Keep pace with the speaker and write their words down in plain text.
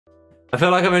I feel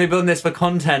like I'm only building this for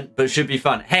content, but should be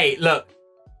fun. Hey, look.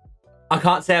 I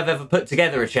can't say I've ever put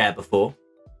together a chair before.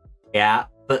 Yeah,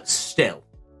 but still.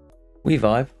 We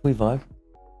vibe. We vibe.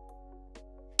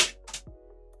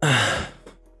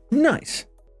 Nice.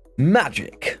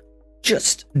 Magic.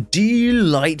 Just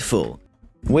delightful.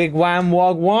 Wigwam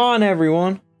wagwan,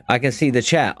 everyone. I can see the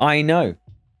chair. I know.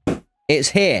 It's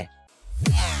here.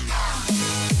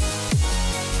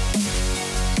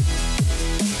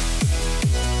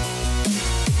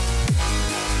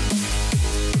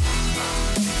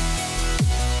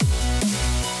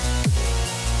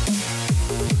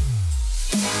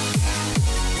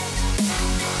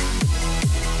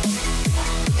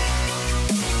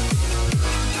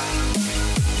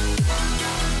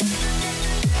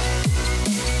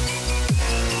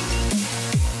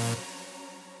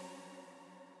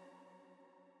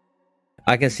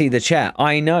 I can see the chair.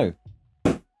 I know.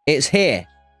 It's here.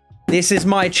 This is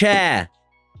my chair.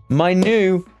 My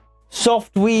new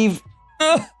soft weave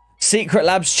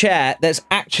Secretlab chair that's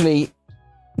actually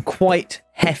quite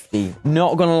hefty.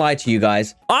 Not gonna lie to you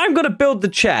guys. I'm gonna build the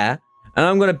chair and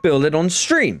I'm gonna build it on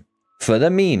stream for the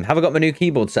meme. Have I got my new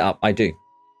keyboard set up? I do.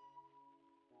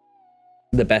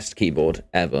 The best keyboard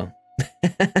ever.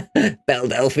 Belle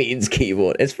Delphine's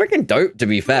keyboard. It's freaking dope, to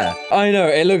be fair. I know,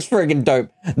 it looks freaking dope.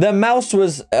 The mouse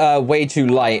was way too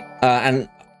light, and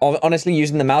honestly,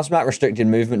 using the mouse mat restricted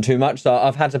movement too much, so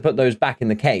I've had to put those back in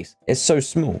the case. It's so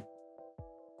small.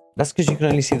 That's because you can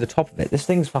only see the top of it. This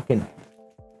thing's fucking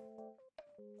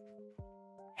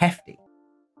hefty.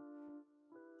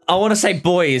 I want to say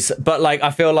boys, but like,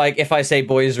 I feel like if I say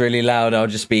boys really loud, I'll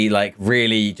just be like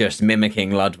really just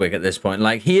mimicking Ludwig at this point.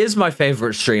 Like, he is my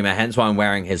favorite streamer, hence why I'm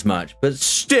wearing his merch, but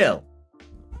still,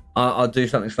 I'll do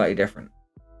something slightly different.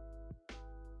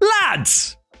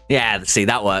 Lads! Yeah, see,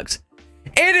 that works.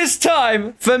 It is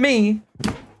time for me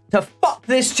to fuck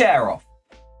this chair off.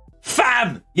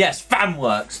 Fam! Yes, fam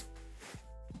works.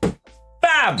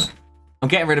 Fam! I'm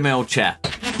getting rid of my old chair.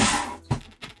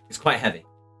 It's quite heavy.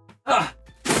 Ugh.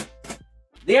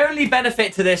 The only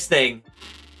benefit to this thing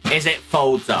is it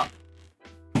folds up.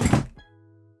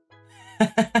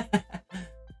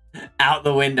 Out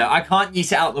the window. I can't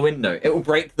use it out the window. It will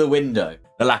break the window.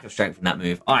 The lack of strength in that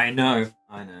move. I know.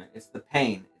 I know. It's the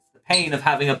pain. It's the pain of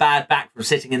having a bad back from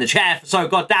sitting in the chair for so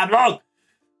goddamn long.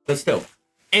 But still,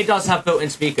 it does have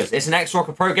built-in speakers. It's an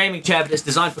X-Rocker Pro gaming chair, but it's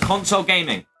designed for console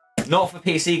gaming, not for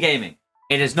PC gaming.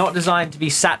 It is not designed to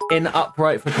be sat in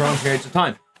upright for prolonged periods of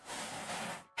time.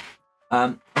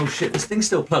 Oh shit, this thing's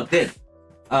still plugged in.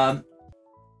 And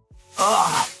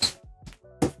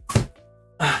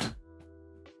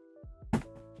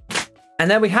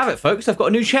there we have it, folks. I've got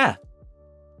a new chair.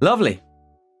 Lovely.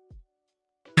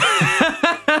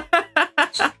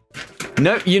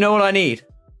 No, you know what I need?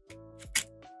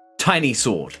 Tiny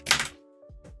sword.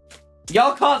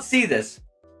 Y'all can't see this.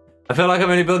 I feel like I'm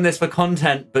only building this for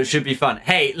content, but should be fun.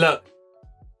 Hey, look.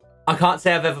 I can't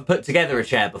say I've ever put together a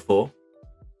chair before.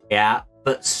 Yeah,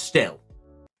 but still.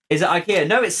 Is it IKEA?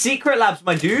 No, it's Secretlabs,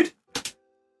 my dude.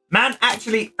 Man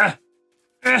actually...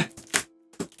 man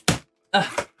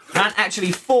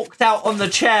actually forked out on the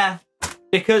chair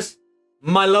because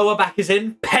my lower back is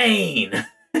in pain.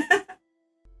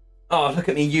 Oh, look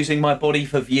at me using my body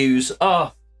for views.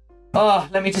 Oh,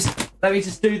 let me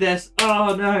just do this.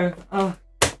 Oh no. Oh.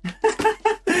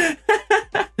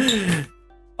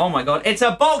 Oh my god, it's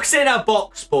a box in a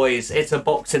box, boys. It's a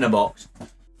box in a box.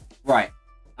 Right.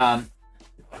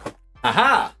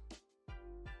 Aha.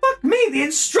 Fuck me, the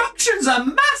instructions are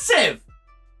massive.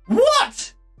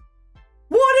 What?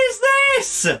 What is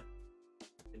this?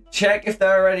 Check if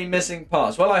there are any missing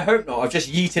parts. Well, I hope not. I've just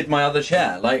yeeted my other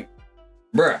chair. Like,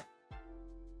 bruh.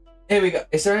 Here we go.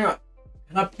 Is there any...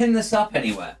 Can I pin this up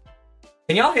anywhere?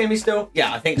 Can y'all hear me still?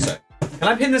 Yeah, I think so. Can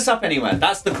I pin this up anywhere?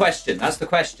 That's the question. That's the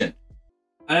question.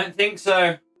 I don't think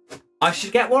so. I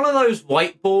should get one of those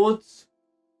whiteboards.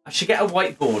 I should get a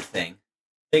whiteboard thing.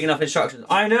 Big enough instructions.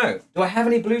 I know. Do I have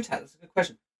any blue tack? That's a good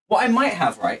question. What I might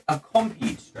have, right, are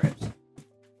Compede strips.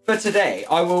 For today,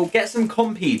 I will get some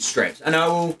Compede strips and I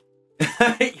will...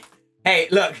 Hey,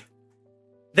 look.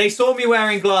 They saw me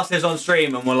wearing glasses on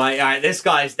stream and were like, all right, this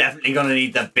guy's definitely going to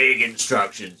need the big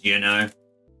instructions, you know?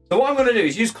 So what I'm going to do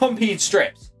is use Compede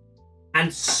strips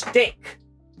and stick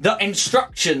the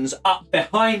instructions up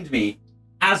behind me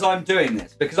as I'm doing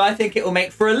this, because I think it will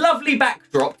make for a lovely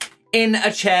backdrop in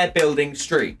a chair building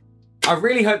stream. I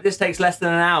really hope this takes less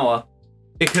than an hour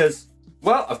because,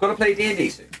 well, I've got to play D&D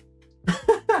soon.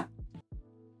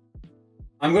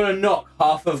 I'm going to knock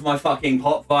half of my fucking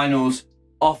pop vinyls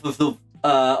off of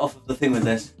the thing with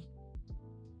this.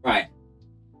 Right.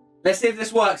 Let's see if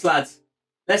this works, lads.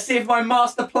 Let's see if my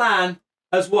master plan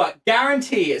has worked.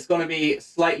 Guarantee it's going to be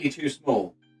slightly too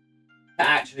small to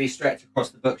actually stretch across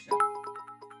the bookshelf.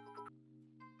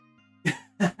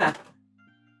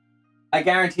 I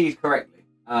guaranteed correctly.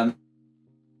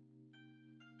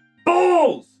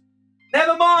 Balls!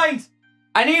 Never mind!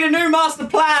 I need a new master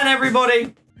plan,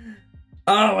 everybody!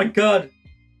 Oh my god.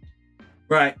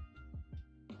 Right.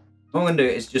 What I'm going to do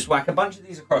is just whack a bunch of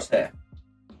these across here.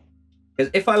 Because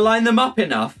if I line them up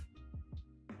enough,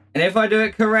 and if I do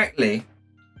it correctly,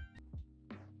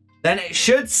 then it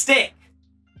should stick.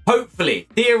 Hopefully.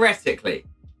 Theoretically.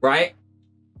 Right?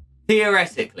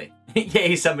 Theoretically.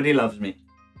 Yay, somebody loves me.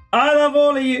 I love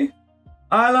all of you.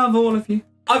 I love all of you.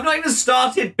 I've not even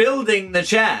started building the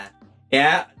chair.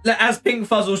 Yeah? As Pink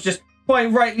Fuzzle's just quite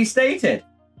rightly stated.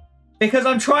 Because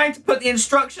I'm trying to put the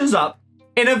instructions up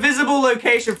in a visible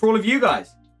location for all of you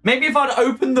guys. Maybe if I'd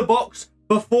opened the box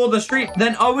before the stream,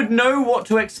 then I would know what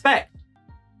to expect.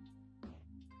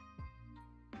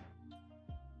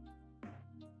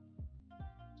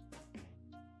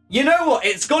 You know what?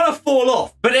 It's gonna fall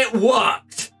off, but it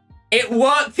worked. It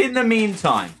worked in the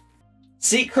meantime.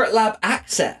 Secretlab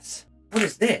access. What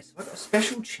is this? I've got a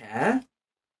special chair.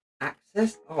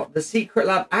 Access? Oh, the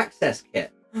Secretlab access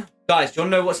kit. Guys, do you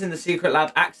want to know what's in the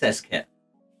Secretlab access kit?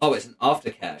 Oh, it's an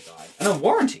aftercare guide. And a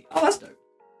warranty. Oh, that's dope.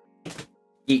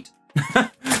 Yeet.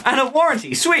 And a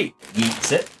warranty. Sweet.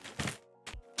 Yeets it.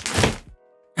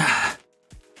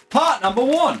 Part number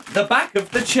 1. The back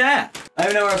of the chair. I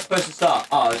don't know where I was supposed to start.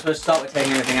 Oh, I was supposed to start with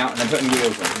taking everything out and then putting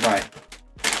wheels on. Right.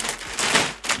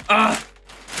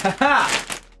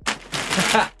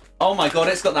 Oh my god,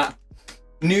 it's got that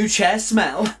new chair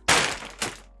smell.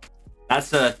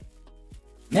 That's a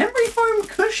memory foam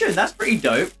cushion. That's pretty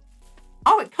dope.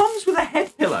 Oh, it comes with a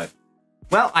head pillow.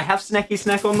 Well, I have Sneaky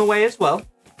Snack on the way as well.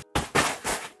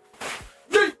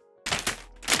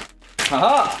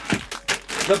 Haha.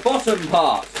 The bottom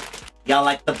part. Y'all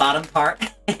like the bottom part?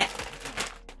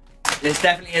 This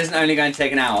definitely isn't only going to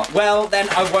take an hour. Well, then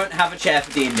I won't have a chair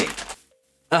for D&D.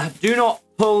 Do not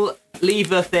pull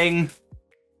lever thing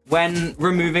when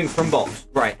removing from box.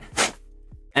 Right.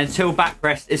 Until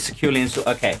backrest is securely installed.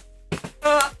 Okay.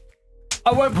 I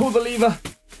won't pull the lever.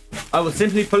 I will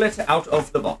simply pull it out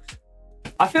of the box.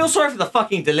 I feel sorry for the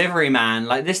fucking delivery man.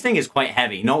 Like, this thing is quite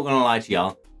heavy. Not gonna lie to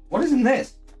y'all. What is in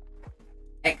this?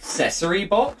 Accessory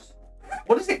box?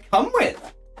 What does it come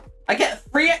with? I get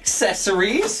 3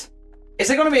 accessories? Is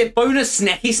there gonna be a bonus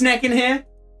Sneaky Snack in here?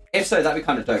 If so, that'd be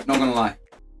kind of dope. Not gonna lie.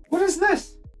 What is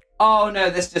this? Oh no,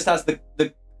 this just has the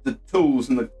tools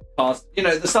and the cast. You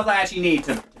know, the stuff that I actually need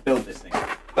to build this thing.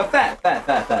 But fair.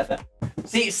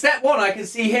 See, step 1 I can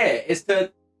see here is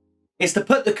to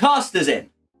put the casters in.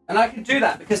 And I can do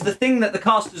that because the thing that the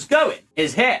casters go in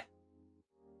is here.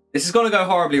 This is going to go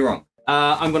horribly wrong.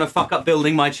 I'm going to fuck up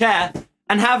building my chair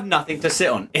and have nothing to sit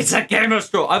on. It's a gamer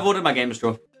straw. I've ordered my gamer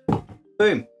straw.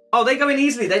 Boom. Oh, they go in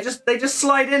easily. They just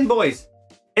slide in, boys.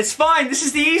 It's fine. This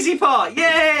is the easy part.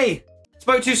 Yay!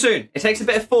 Spoke too soon. It takes a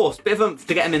bit of force, a bit of oomph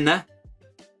to get them in there.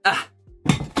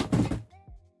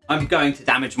 I'm going to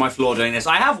damage my floor doing this.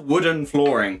 I have wooden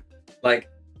flooring. Like,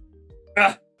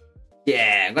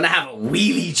 yeah, I'm going to have a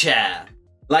wheelie chair.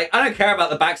 Like, I don't care about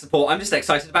the back support. I'm just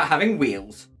excited about having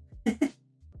wheels.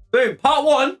 Boom. Part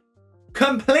 1.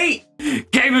 Complete.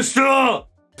 Gamer straw.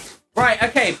 Right,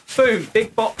 okay. Boom.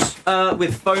 Big box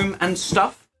with foam and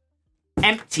stuff.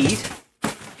 Emptied.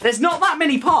 There's not that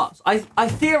many parts. I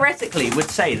theoretically would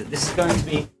say that this is going to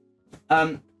be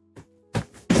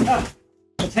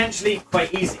potentially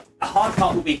quite easy. The hard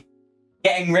part will be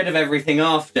getting rid of everything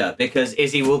after, because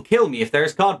Izzy will kill me if there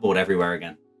is cardboard everywhere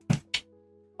again.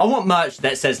 I want merch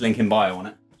that says link in bio on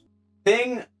it.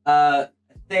 Thing.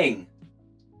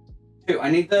 2.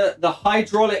 I need the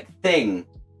hydraulic thing.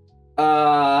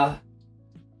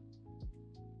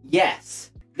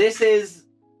 Yes. This is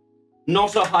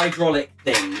not a hydraulic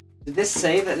thing. Did this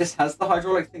say that this has the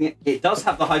hydraulic thing? It does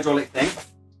have the hydraulic thing.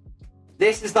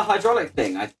 This is the hydraulic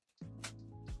thing.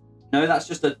 No, that's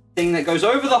just a thing that goes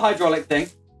over the hydraulic thing.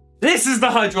 This is the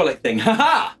hydraulic thing.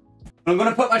 Haha! I'm going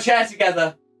to put my chair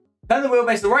together, turn the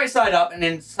wheelbase the right side up, and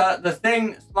insert the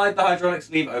thing, slide the hydraulic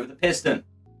sleeve over the piston.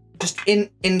 Just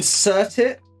insert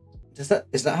it. Is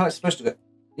that how it's supposed to go?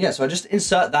 Yeah, so I just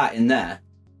insert that in there.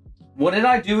 What did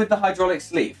I do with the hydraulic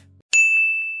sleeve?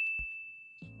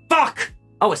 Fuck!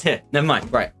 Oh, it's here. Never mind.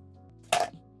 Right.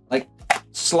 Like,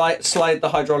 slide the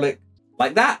hydraulic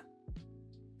like that.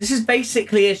 This is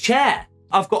basically a chair.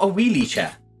 I've got a wheelie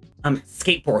chair.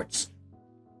 Skateboards.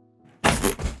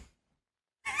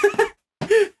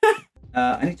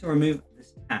 I need to remove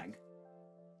this tag.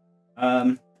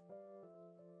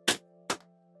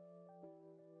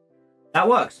 That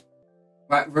works.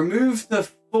 Right, remove the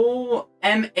 4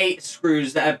 M8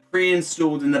 screws that are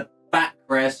pre-installed in the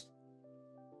backrest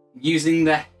using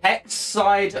the hex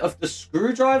side of the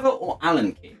screwdriver or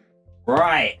Allen key.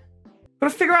 Right.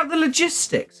 Gotta figure out the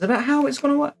logistics about how it's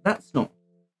gonna work. That's not...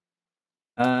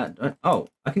 oh,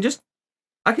 I can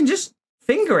just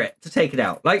finger it to take it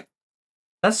out. Like,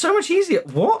 that's so much easier.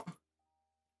 What?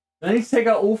 Do I need to take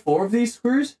out all 4 of these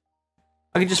screws?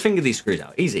 I can just finger these screws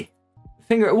out. Easy.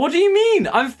 Finger it. What do you mean?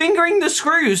 I'm fingering the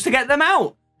screws to get them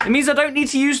out. It means I don't need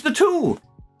to use the tool.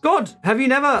 God, have you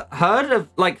never heard of,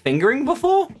 like, fingering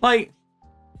before? Like,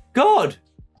 God.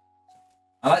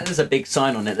 I like there's a big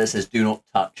sign on it that says, do not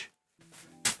touch.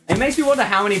 It makes me wonder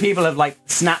how many people have, like,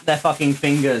 snapped their fucking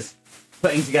fingers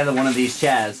putting together one of these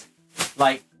chairs.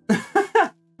 Like,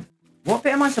 what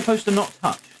bit am I supposed to not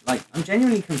touch? Like, I'm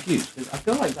genuinely confused, because I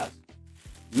feel like that's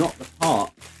not the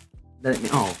part that it...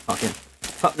 Oh, fucking...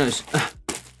 Fuck knows.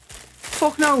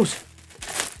 Fuck knows.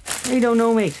 You don't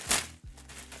know, mate.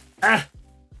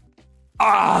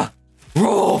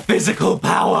 Raw physical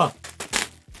power.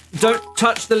 Don't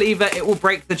touch the lever. It will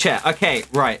break the chair. Okay,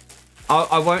 right.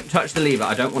 I won't touch the lever.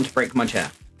 I don't want to break my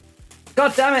chair.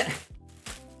 God damn it.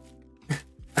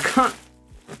 I can't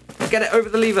get it over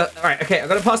the lever. All right, okay. I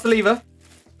got to pass the lever.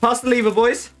 Pass the lever,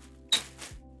 boys.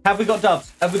 Have we got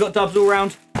dubs? Have we got dubs all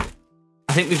round?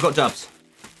 I think we've got dubs.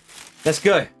 Let's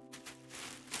go.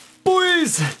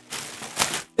 Boys!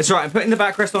 It's all right. I'm putting the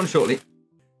backrest on shortly.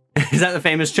 Is that the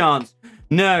famous chant?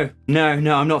 No,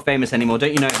 I'm not famous anymore.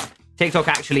 Don't you know? TikTok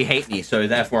actually hate me, so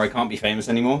therefore I can't be famous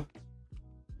anymore.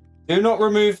 Do not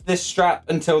remove this strap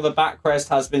until the backrest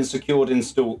has been secured in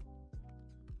stool.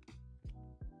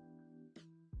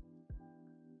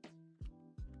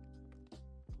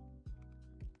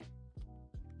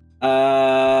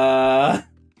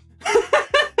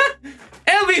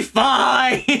 It'll be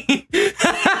fine.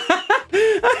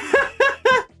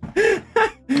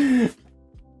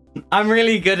 I'm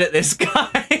really good at this,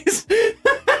 guys.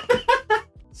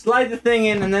 Slide the thing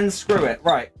in and then screw it.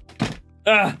 Right.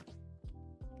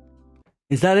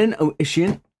 Is that in? Oh, is she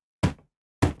in?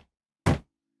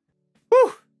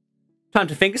 Whew. Time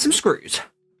to finger some screws.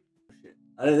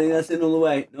 I don't think that's in all the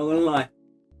way. Not gonna lie.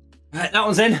 Alright, that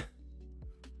one's in.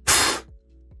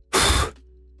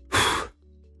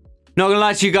 Not gonna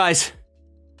lie to you guys.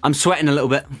 I'm sweating a little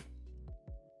bit.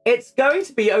 It's going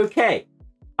to be okay.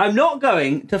 I'm not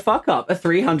going to fuck up a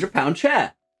 £300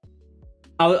 chair.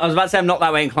 I was about to say I'm not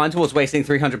that way inclined towards wasting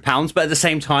 £300, but at the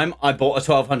same time, I bought a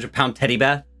 £1,200 teddy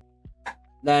bear.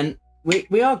 Then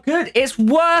we are good. It's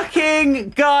working,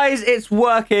 guys. It's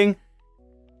working.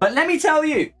 But let me tell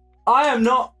you, I'm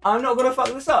not gonna fuck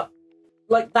this up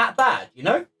like that bad, you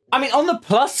know? I mean, on the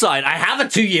plus side, I have a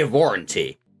 2-year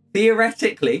warranty.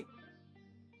 Theoretically,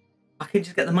 I could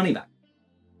just get the money back.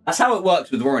 That's how it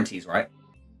works with warranties, right?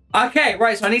 Okay,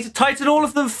 right, so I need to tighten all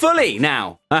of them fully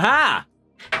now. Aha!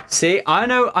 See, I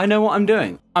know what I'm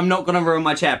doing. I'm not gonna ruin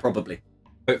my chair, probably.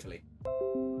 Hopefully.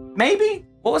 Maybe?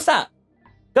 What was that?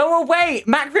 Go away!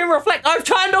 Macroom Reflect, I've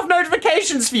turned off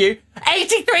notifications for you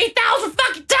 83,000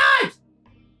 fucking times!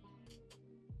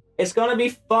 It's gonna be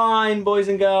fine, boys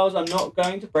and girls. I'm not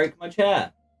going to break my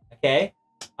chair. Okay?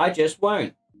 I just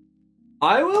won't.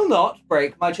 I will not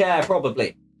break my chair,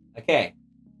 probably. Okay.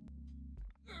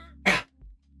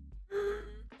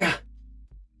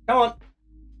 Come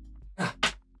on.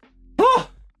 Oh!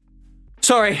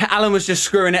 Sorry, Alan was just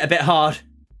screwing it a bit hard.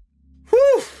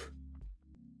 Whew.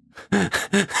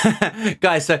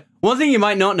 Guys, so one thing you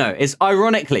might not know is,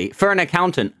 ironically, for an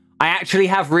accountant, I actually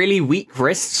have really weak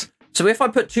wrists. So if I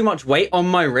put too much weight on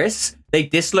my wrists, they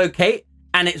dislocate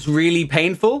and it's really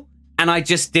painful. And I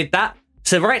just did that.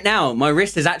 So right now, my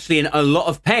wrist is actually in a lot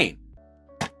of pain.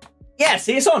 Yeah,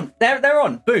 see, it's on. They're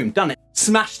on. Boom, done it.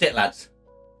 Smashed it, lads.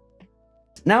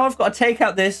 Now I've got to take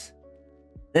out this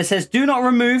that says, do not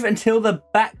remove until the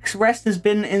backrest has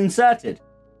been inserted.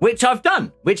 Which I've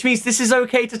done. Which means this is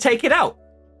okay to take it out.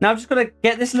 Now I've just got to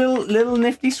get this little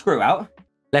nifty screw out.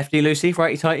 Lefty loosey,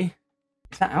 righty tighty.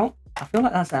 Is that out? I feel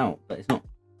like that's out, but it's not.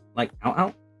 Like,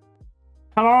 out.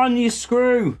 Come on, you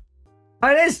screw. Oh,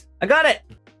 it is. I got it.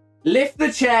 Lift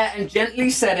the chair and gently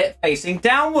set it facing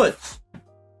downwards.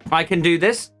 I can do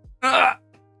this. Did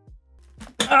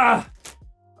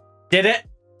it?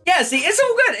 Yeah, see, it's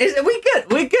all good. We're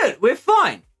good. We're good. We're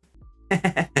fine.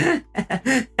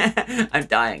 I'm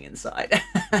dying inside.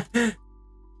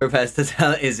 Prepares to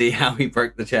tell Izzy how he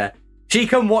broke the chair. She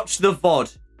can watch the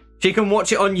VOD. She can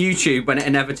watch it on YouTube when it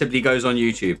inevitably goes on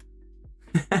YouTube.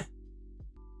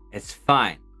 It's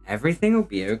fine. Everything will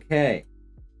be okay.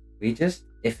 We just,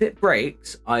 if it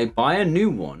breaks, I buy a new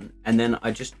one and then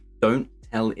I just don't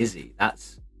tell Izzy.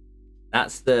 That's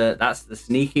That's the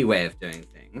sneaky way of doing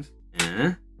things.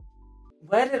 Yeah.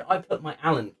 Where did I put my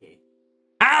Allen key?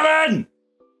 Alan!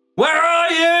 Where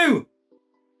are you?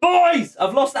 Boys!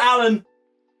 I've lost Alan.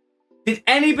 Did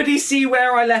anybody see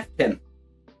where I left him?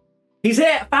 He's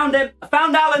here. I found him. I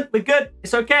found Alan. We're good.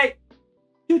 It's okay.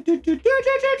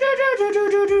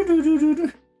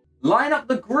 Line up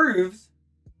the grooves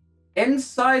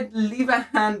inside the lever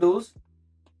handles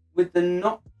with the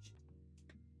notch.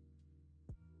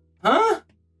 Huh?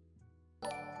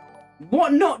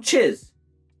 What notches?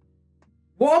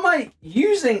 What am I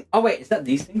using? Oh, wait. Is that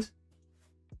these things?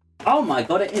 Oh, my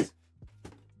God. It is.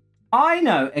 I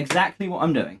know exactly what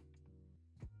I'm doing.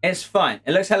 It's fine.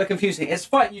 It looks hella confusing. It's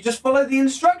fine. You just follow the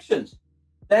instructions.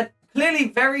 They're clearly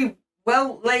very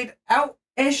well laid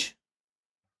out-ish.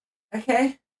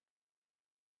 Okay.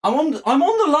 I'm on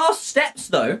the last steps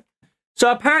though.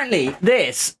 So apparently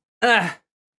this just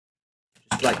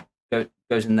like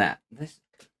goes in there. This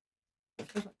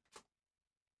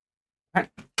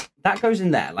that goes in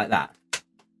there like that.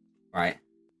 Right.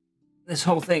 This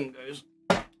whole thing goes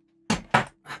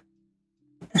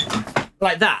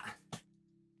like that.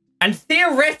 And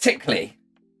theoretically,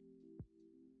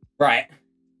 right,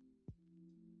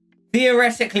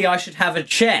 theoretically I should have a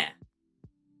chair.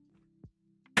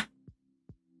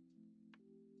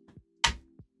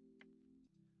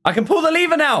 I can pull the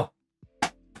lever now.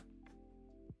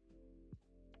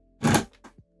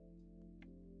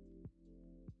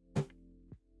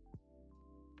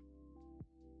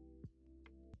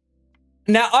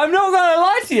 Now, I'm not gonna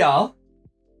lie to y'all.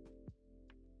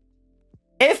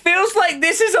 It feels like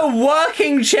this is a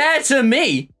working chair to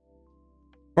me.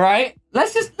 Right?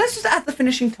 Let's just add the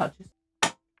finishing touches.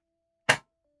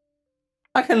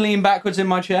 I can lean backwards in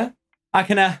my chair. I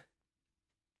can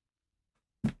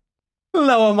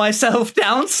lower myself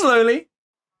down slowly.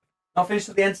 I'll finish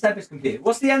till the end step is completed.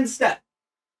 What's the end step?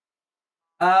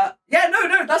 Yeah,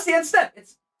 no, that's the end step.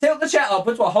 It's tilt the chair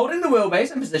upwards while holding the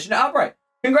wheelbase and position it upright.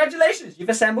 Congratulations, you've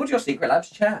assembled your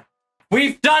Secretlab chair.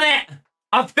 We've done it!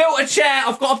 I've built a chair.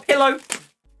 I've got a pillow.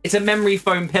 It's a memory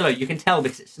foam pillow. You can tell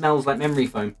because it smells like memory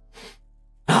foam.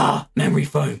 Ah, memory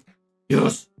foam.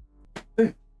 Yes.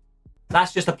 Boom.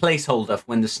 That's just a placeholder for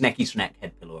when the Snecky Snack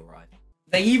head pillow arrives.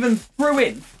 They even threw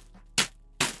in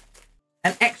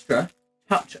an extra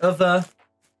touch of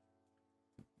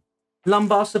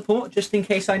lumbar support just in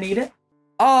case I need it.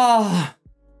 Oh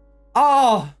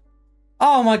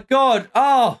my God.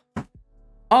 Oh,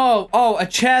 a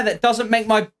chair that doesn't make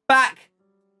my back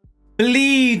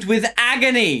bleed with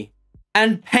agony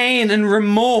and pain and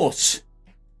remorse.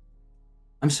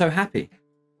 I'm so happy.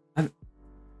 And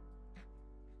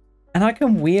I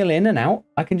can wheel in and out.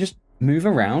 I can just move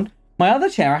around. My other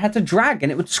chair I had to drag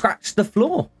and it would scratch the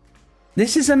floor.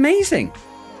 This is amazing.